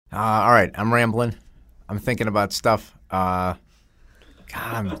All right, I'm rambling. I'm thinking about stuff. God,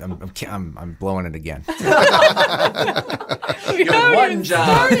 I'm blowing it again. Your one job.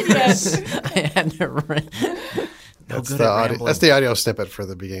 I had to. That's the audio snippet for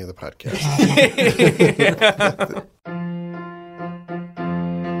the beginning of the podcast.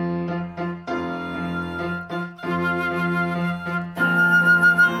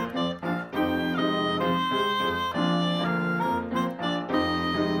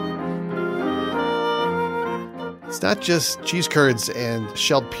 It's not just cheese curds and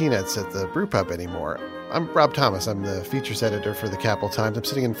shelled peanuts at the brew pub anymore. I'm Rob Thomas. I'm the features editor for the Capital Times. I'm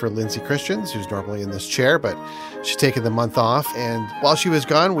sitting in for Lindsay Christians, who's normally in this chair, but she's taken the month off. And while she was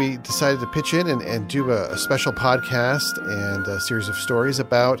gone, we decided to pitch in and do a special podcast and a series of stories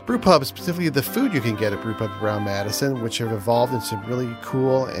about brew pubs, specifically the food you can get at brew pubs around Madison, which have evolved into some really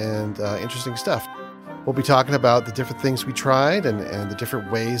cool and interesting stuff. We'll be talking about the different things we tried and the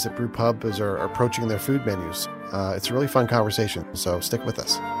different ways that brew pubs are approaching their food menus. It's a really fun conversation, so stick with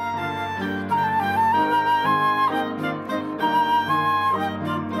us.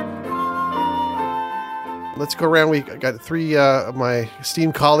 Let's go around. We got three of my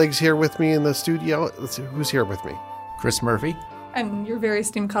esteemed colleagues here with me in the studio. Let's see who's here with me. Chris Murphy. I'm your very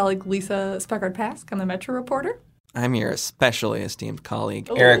esteemed colleague, Lisa Speckhard-Pask. I'm the Metro reporter. I'm your especially esteemed colleague,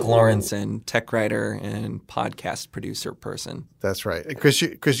 Ooh. Eric Lawrenson, tech writer and podcast producer person. That's right. And Chris,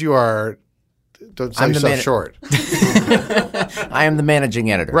 you are, don't sell yourself short. I am the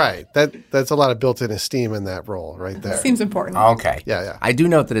managing editor. Right. That's a lot of built-in esteem in that role right there. Seems important. Okay. Yeah. I do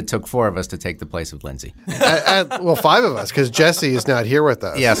note that it took 4 of us to take the place of Lindsay. Well, 5 of us, because Jesse is not here with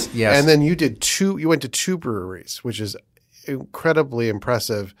us. Yes. And then you went to 2 breweries, which is incredibly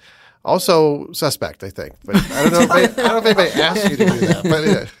impressive. Also suspect, I think. But I don't know if anybody asked you to do that. But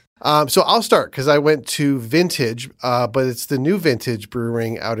yeah. So I'll start because I went to Vintage, but it's the new Vintage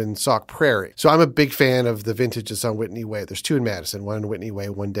Brewing out in Sauk Prairie. So I'm a big fan of the Vintage that's on Whitney Way. There's 2 in Madison, one in Whitney Way,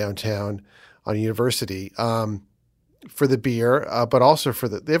 one downtown on University for the beer, but also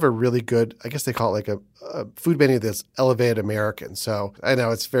they have a really good, I guess they call it like a food menu that's elevated American. So I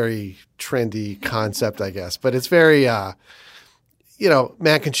know it's very trendy concept, I guess, but it's very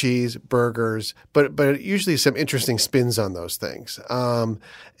mac and cheese, burgers, but usually some interesting spins on those things.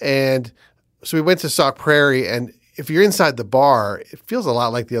 And so we went to Sauk Prairie, and if you're inside the bar, it feels a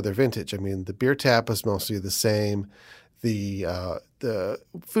lot like the other Vintage. I mean, the beer tap is mostly the same. The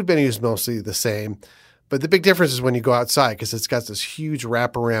food menu is mostly the same. But the big difference is when you go outside, because it's got this huge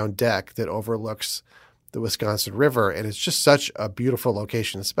wraparound deck that overlooks the Wisconsin River, and it's just such a beautiful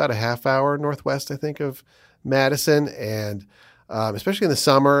location. It's about a half hour northwest, I think, of Madison, and especially in the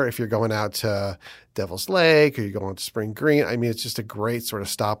summer, if you're going out to Devil's Lake or you're going to Spring Green, I mean, it's just a great sort of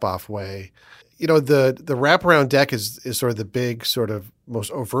stop-off way. You know, the wraparound deck is sort of the big sort of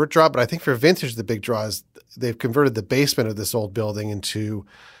most overt draw, but I think for Vintage, the big draw is they've converted the basement of this old building into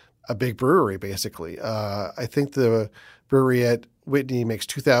a big brewery, basically. I think the brewery at Whitney makes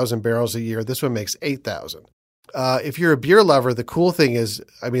 2,000 barrels a year. This one makes 8,000. If you're a beer lover, the cool thing is,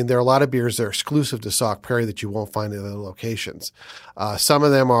 I mean, there are a lot of beers that are exclusive to Sauk Prairie that you won't find in other locations. Some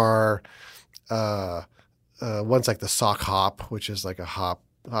of them are one's like the Sauk Hop, which is like a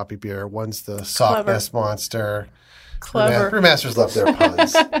hoppy beer. One's the Sauk Nest Monster. Clever. Brewmasters love their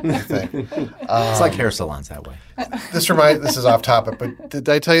puns, I think. It's like hair salons that way. This is off topic, but did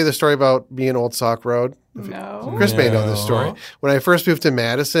I tell you the story about me and Old Sauk Road? No. Chris may know this story. When I first moved to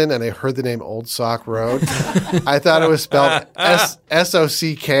Madison and I heard the name Old Sauk Road, I thought it was spelled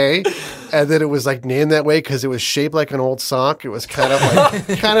S-O-C-K, and then it was like named that way because it was shaped like an old sock. It was kind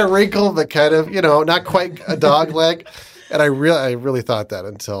of wrinkled, but kind of, not quite a dog leg. And I really thought that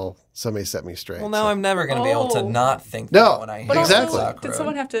until somebody set me straight. Well, now I'm never going to be able to not think No, that when I hear exactly. Sauk Road. Did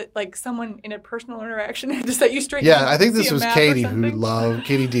someone have to, like, someone in a personal interaction had to set you straight? Yeah, I think this was Katie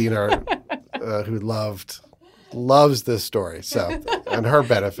Katie Dean, who loves this story. So, on her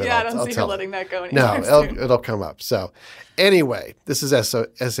benefit, Yeah, I don't I'll see her tell letting that go No, anytime soon. it'll come up. So, anyway, this is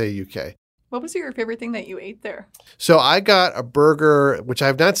SAUK. What was your favorite thing that you ate there? So I got a burger, which I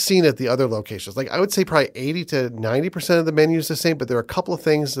have not seen at the other locations. Like I would say probably 80 to 90% of the menu is the same, but there are a couple of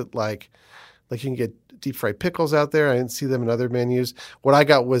things that like you can get deep fried pickles out there. I didn't see them in other menus. What I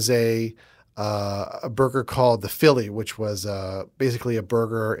got was a burger called the Philly, which was basically a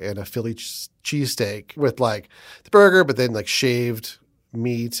burger and a Philly cheesesteak with like the burger, but then like shaved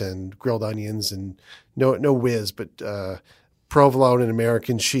meat and grilled onions and no whiz, but provolone and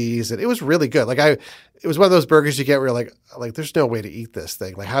American cheese, and it was really good. It was one of those burgers you get where you're like there's no way to eat this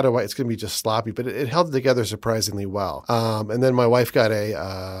thing. Like, it's going to be just sloppy, but it held together surprisingly well. And then my wife got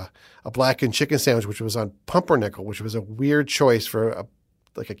a blackened chicken sandwich, which was on pumpernickel, which was a weird choice for a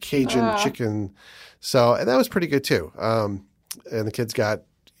like a Cajun chicken. So, and that was pretty good too. And the kids got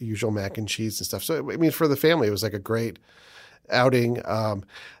usual mac and cheese and stuff. So, I mean, for the family, it was like a great outing.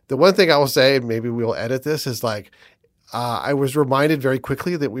 The one thing I will say, maybe we'll edit this, is like, I was reminded very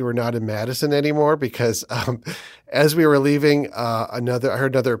quickly that we were not in Madison anymore because as we were leaving, I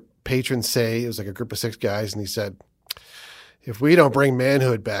heard another patron say, it was like a group of 6 guys, and he said, "If we don't bring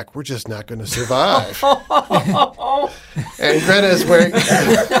manhood back, we're just not going to survive." And Greta is wearing,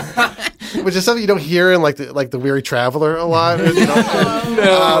 which is something you don't hear in like the Weary Traveler a lot,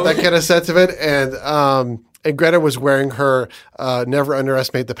 that kind of sentiment. And Greta was wearing her "Never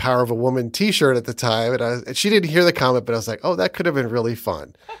Underestimate the Power of a Woman" T-shirt at the time, and she didn't hear the comment, but I was like, "Oh, that could have been really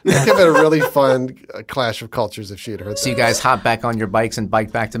fun. That could have been a really fun clash of cultures if she had heard that." So you guys hop back on your bikes and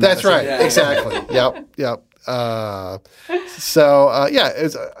bike back to That's Madison? right, exactly. Yep. I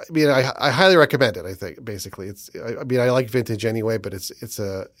mean, I highly recommend it. I think basically, I like vintage anyway, but it's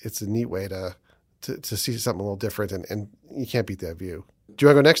a neat way to see something a little different, and you can't beat that view. Do you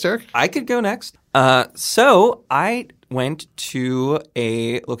want to go next, Eric? I could go next. So I went to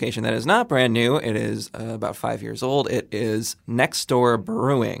a location that is not brand new. It is about 5 years old. It is Next Door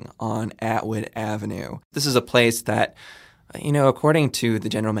Brewing on Atwood Avenue. This is a place that, according to the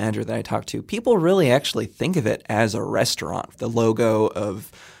general manager that I talked to, people really actually think of it as a restaurant. The logo of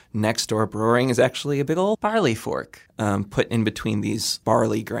Next Door Brewing is actually a big old barley fork put in between these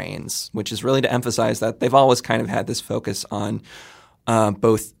barley grains, which is really to emphasize that they've always kind of had this focus on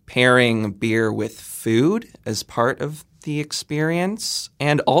both pairing beer with food as part of the experience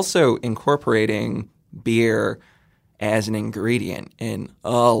and also incorporating beer as an ingredient in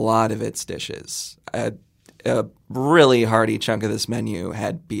a lot of its dishes. A really hearty chunk of this menu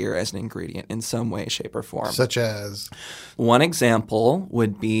had beer as an ingredient in some way, shape, or form. Such as? One example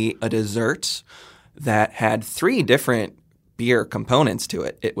would be a dessert that had 3 different beer components to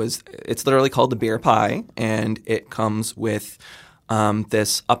it. It's literally called the beer pie, and it comes with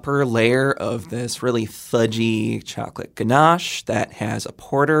this upper layer of this really fudgy chocolate ganache that has a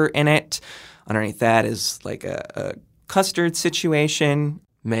porter in it. Underneath that is like a custard situation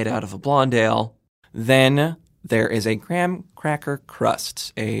made out of a blonde ale. Then there is a graham cracker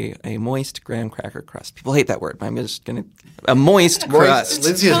crust, a moist graham cracker crust. People hate that word, but I'm just going to – a moist crust.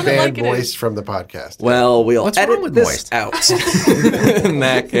 Lindsay has Sounded banned like it moist from the podcast. Well, we'll What's edit wrong with this moist? out in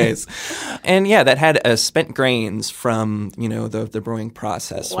that case. And yeah, that had spent grains from, the brewing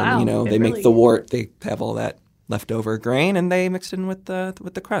process. Wow. When, It they make really- the wort, they have all that leftover grain and they mix it in with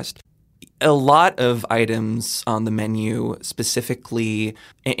the crust. A lot of items on the menu specifically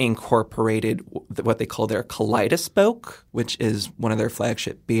incorporated what they call their Kaleidospoke, which is one of their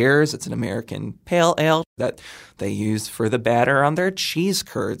flagship beers. It's an American pale ale that they use for the batter on their cheese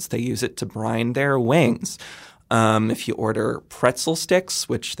curds. They use it to brine their wings. If you order pretzel sticks,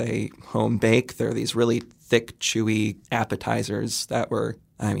 which they home bake, they're these really thick, chewy appetizers that were,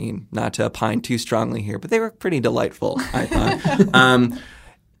 not to opine too strongly here, but they were pretty delightful, I thought.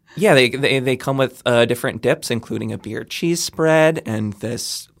 Yeah, they come with different dips, including a beer cheese spread and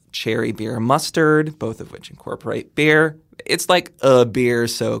this cherry beer mustard, both of which incorporate beer. It's like a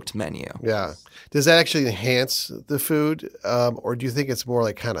beer-soaked menu. Yeah. Does that actually enhance the food, or do you think it's more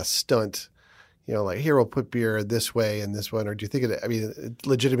like kind of stunt? Like here we'll put beer this way and this one, or do you think it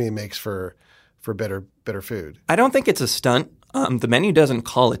legitimately makes for better food? I don't think it's a stunt. The menu doesn't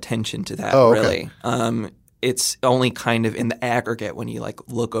call attention to that, okay. really. It's only kind of in the aggregate when you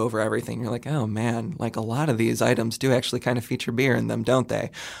look over everything. You're like, oh man, a lot of these items do actually kind of feature beer in them, don't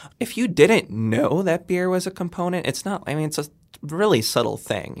they? If you didn't know that beer was a component, it's not. It's a really subtle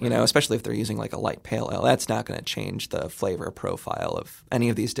thing, especially if they're using a light pale ale. That's not going to change the flavor profile of any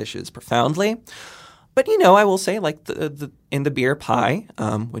of these dishes profoundly. But, I will say, in the beer pie,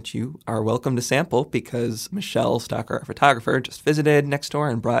 which you are welcome to sample because Michelle Stocker, our photographer, just visited Next Door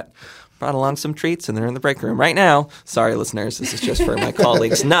and brought along some treats, and they're in the break room right now. Sorry, listeners, this is just for my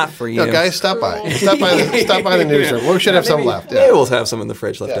colleagues, not for you. No, guys, stop by. Stop by the newsroom. We should have some left. Yeah. Maybe we'll have some in the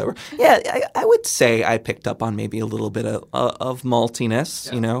fridge left over. Yeah, I would say I picked up on maybe a little bit of maltiness,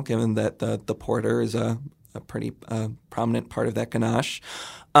 given that the porter is a pretty prominent part of that ganache.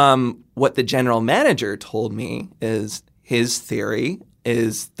 What the general manager told me is his theory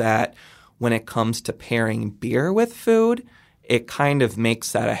is that when it comes to pairing beer with food, it kind of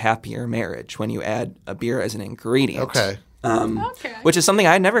makes that a happier marriage when you add a beer as an ingredient. Okay. Which is something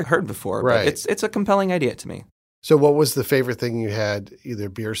I'd never heard before, Right. but it's a compelling idea to me. So what was the favorite thing you had, either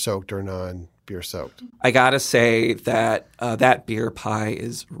beer-soaked or non-beer soaked? I gotta say that that beer pie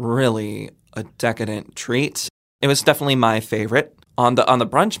is really a decadent treat. It was definitely my favorite. On the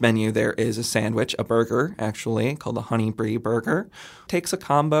brunch menu, there is a sandwich, a burger, actually, called the Honey Brie Burger. Takes a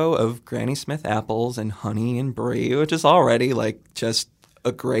combo of Granny Smith apples and honey and brie, which is already like just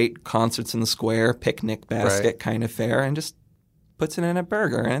a great concerts in the square, picnic basket kind of fare, and just puts it in a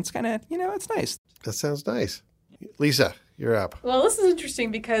burger. And it's kind of, it's nice. That sounds nice. Lisa, you're up. Well, this is interesting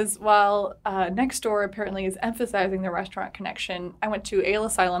because while Next Door apparently is emphasizing the restaurant connection, I went to Ale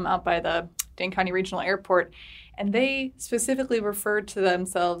Asylum out by the Dane County Regional Airport, and they specifically referred to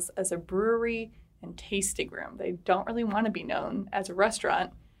themselves as a brewery and tasting room. They don't really want to be known as a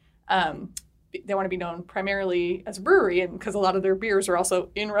restaurant. They want to be known primarily as a brewery, and because a lot of their beers are also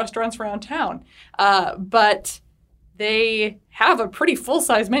in restaurants around town. But they have a pretty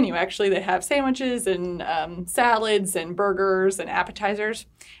full-size menu, actually. They have sandwiches and salads and burgers and appetizers.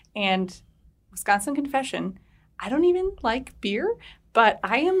 And Wisconsin confession, I don't even like beer, but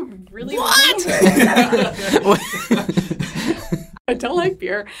I am really... What? I don't like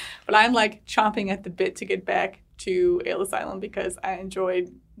beer, but I'm like chomping at the bit to get back to Ale Asylum because I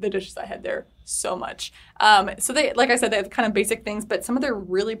enjoyed the dishes I had there so much. So they, like I said, they have kind of basic things, but some of their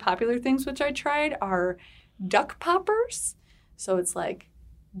really popular things which I tried are duck poppers. So it's like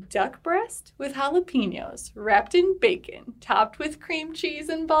duck breast with jalapenos, wrapped in bacon, topped with cream cheese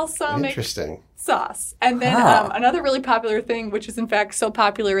and balsamic sauce. And then another really popular thing, which is in fact so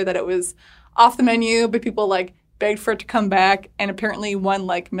popular that it was off the menu, but people like begged for it to come back. And apparently one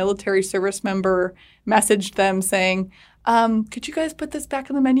like military service member messaged them saying, could you guys put this back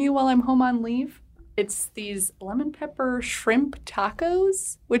on the menu while I'm home on leave? It's these lemon pepper shrimp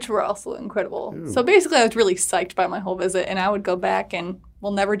tacos, which were also incredible. Ooh. So basically, I was really psyched by my whole visit, and I would go back and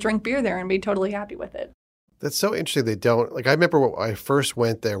we'll never drink beer there and be totally happy with it. That's so interesting. They don't, like, I remember when I first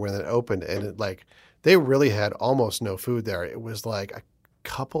went there when it opened, and it, like, they really had almost no food there. It was like a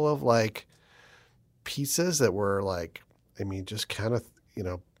couple of like pizzas that were like, I mean, just kind of,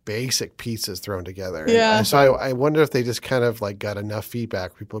 basic pizzas thrown together. Yeah. And so I wonder if they just kind of like got enough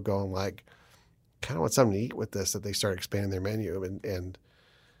feedback, people going like, kind of want something to eat with this, that they start expanding their menu and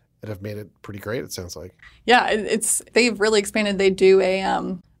have made it pretty great, it sounds like. Yeah, they've really expanded. They do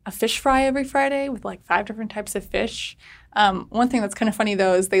a fish fry every Friday with like 5 different types of fish. One thing that's kind of funny,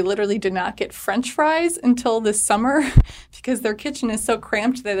 though, is they literally did not get French fries until this summer because their kitchen is so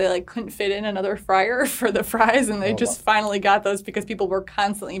cramped that they like couldn't fit in another fryer for the fries, and they finally got those because people were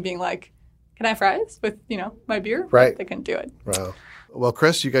constantly being like, can I have fries with, my beer? Right. They couldn't do it. Wow. Well,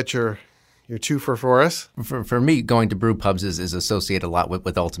 Chris, you got your twofer for us. For me, going to brew pubs is associated a lot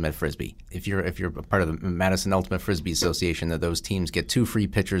with Ultimate Frisbee. If you're a part of the Madison Ultimate Frisbee Association, that those teams get 2 free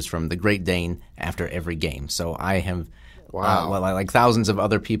pitchers from the Great Dane after every game. So I have, like thousands of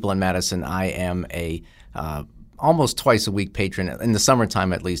other people in Madison, I am a almost twice a week patron, in the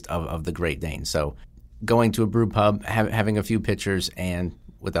summertime at least, of the Great Dane. So going to a brew pub, having a few pitchers, and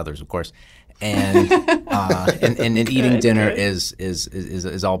with others, of course, and eating dinner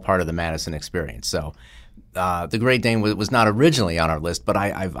is all part of the Madison experience. So the Great Dane was not originally on our list, but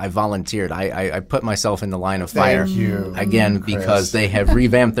I volunteered. I put myself in the line of fire again because they have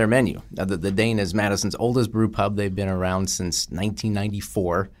revamped their menu. The Dane is Madison's oldest brew pub. They've been around since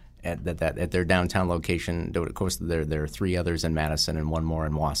 1994 at their downtown location. Of course, there are 3 others in Madison and 1 more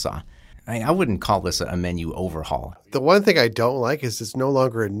in Wausau. I wouldn't call this a menu overhaul. The one thing I don't like is it's no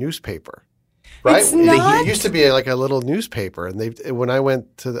longer a newspaper. Right? It's not? It used to be like a little newspaper, and when I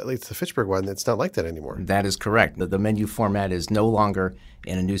went to at least the Fitchburg one, it's not like that anymore. That is correct. The menu format is no longer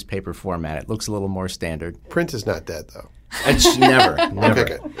in a newspaper format. It looks a little more standard. Print is not dead, though. It's never.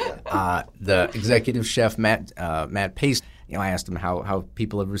 Okay, good. The executive chef, Matt Pace, I asked him how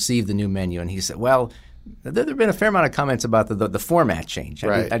people have received the new menu, and he said, well, there have been a fair amount of comments about the format change.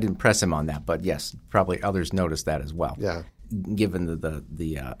 Right. I didn't press him on that, but yes, probably others noticed that as well. Yeah. Given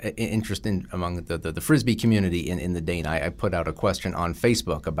the interest among the Frisbee community in the Dane, I put out a question on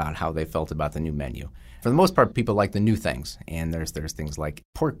Facebook about how they felt about the new menu. For the most part, people like the new things, and there's things like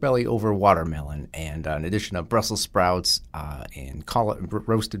pork belly over watermelon, and an addition of Brussels sprouts and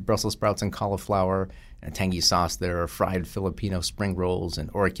roasted Brussels sprouts and cauliflower, and a tangy sauce. There are fried Filipino spring rolls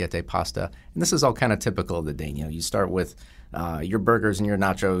and orecchiette pasta, and this is all kind of typical of the Dane. You start with your burgers and your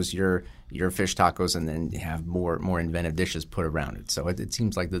nachos, your fish tacos, and then you have more inventive dishes put around it. So it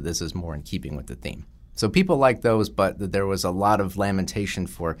seems like that this is more in keeping with the theme. So people like those, but there was a lot of lamentation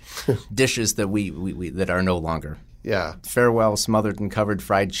for dishes that we that are no longer. Yeah. Farewell smothered and covered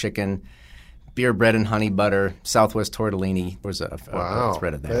fried chicken, beer bread and honey butter, Southwest tortellini. There was a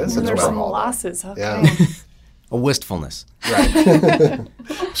thread of that. There's some molasses. Okay. Yeah. A wistfulness. Right.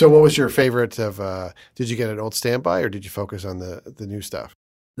 So what was your favorite of, did you get an old standby or did you focus on the new stuff?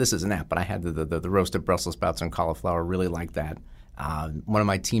 This is an app, but I had the roasted Brussels sprouts and cauliflower. Really liked that. One of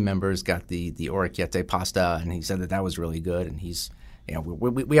my team members got the orecchiette pasta, and he said that was really good. And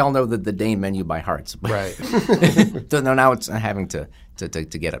we all know the Dane menu by heart. Right. So now it's having to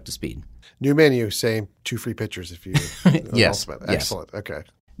get up to speed. New menu, same 2 free pitchers if you. Yes. Excellent. Yes. Okay.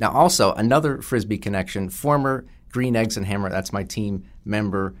 Now, also another Frisbee connection. Former Green Eggs and Hammer. That's my team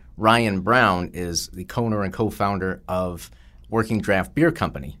member. Ryan Brown is the co-owner and co-founder of Working Draft Beer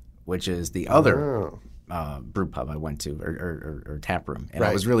Company, which is the other brew pub I went to, or tap room. And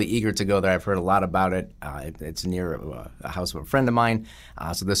I was really eager to go there. I've heard a lot about it. It's near a house of a friend of mine.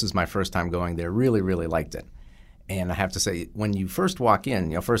 So this is my first time going there. Really, really liked it. And I have to say, when you first walk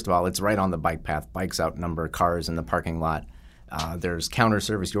in, first of all, it's right on the bike path. Bikes outnumber cars in the parking lot. There's counter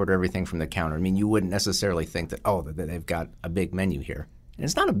service. You order everything from the counter. I mean, you wouldn't necessarily think that they've got a big menu here. And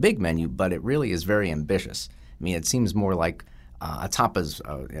it's not a big menu, but it really is very ambitious. I mean, it seems more like a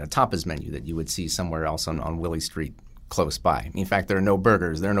tapas menu that you would see somewhere else on Willie Street close by. In fact, there are no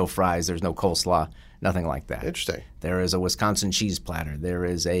burgers, there are no fries, there's no coleslaw, nothing like that. Interesting. There is a Wisconsin cheese platter. There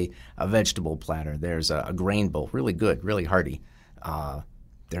is a vegetable platter. There's a grain bowl, really good, really hearty.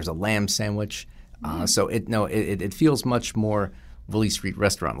 There's a lamb sandwich. So it feels much more Willie Street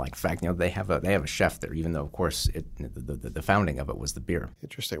restaurant-like. In fact, they have a chef there, even though, of course, the founding of it was the beer.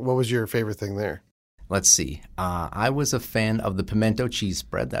 Interesting. What was your favorite thing there? Let's see. I was a fan of the pimento cheese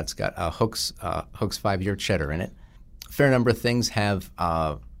spread. That's got Hook's 5-year cheddar in it. A fair number of things have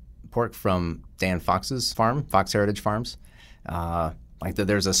pork from Dan Fox's farm, Fox Heritage Farms.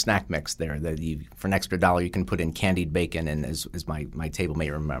 There's a snack mix there that for an extra $1 you can put in candied bacon, and as my table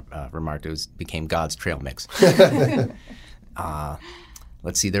mate remarked, it became God's trail mix.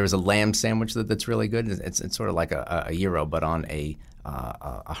 Let's see. There was a lamb sandwich that's really good. It's sort of like a gyro, but on a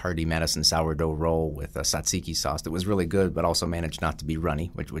hearty Madison sourdough roll with a tzatziki sauce that was really good, but also managed not to be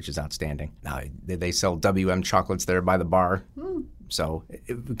runny, which is outstanding. They sell WM chocolates there by the bar. So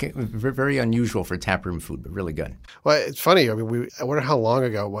very unusual for taproom food, but really good. Well, it's funny. I mean, I wonder how long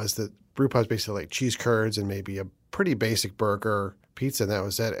ago it was that brew pubs basically like cheese curds and maybe a pretty basic burger, pizza, and that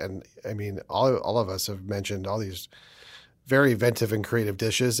was it. And I mean, all of us have mentioned all these very inventive and creative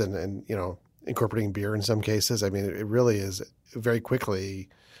dishes, and incorporating beer in some cases. I mean, it really is very quickly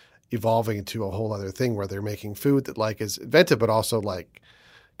evolving into a whole other thing where they're making food that is inventive, but also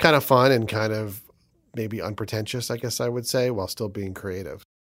kind of fun and kind of maybe unpretentious, I guess I would say, while still being creative.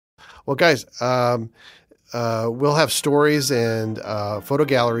 Well, guys, we'll have stories and photo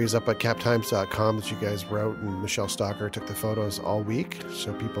galleries up at captimes.com that you guys wrote, and Michelle Stalker took the photos all week,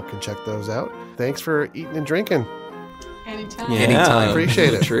 so people can check those out. Thanks for eating and drinking. Anytime. Yeah, Anytime.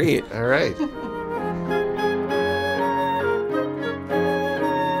 Appreciate it. Treat. All right.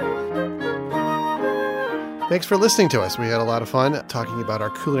 Thanks for listening to us. We had a lot of fun talking about our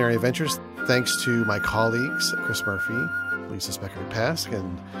culinary adventures. Thanks to my colleagues, Chris Murphy, Lisa Specker-Pask,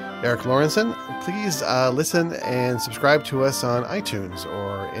 and Eric Lawrenson. Please listen and subscribe to us on iTunes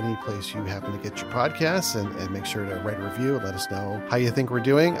or any place you happen to get your podcasts, and make sure to write a review and let us know how you think we're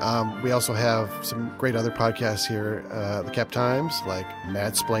doing. We also have some great other podcasts here at the Cap Times, like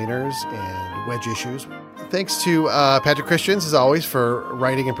Mad Splainers and Wedge Issues. Thanks to Patrick Christians, as always, for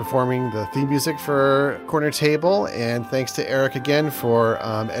writing and performing the theme music for Corner Table. And thanks to Eric again for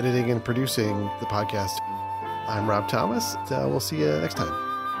editing and producing the podcast. I'm Rob Thomas. We'll see you next time.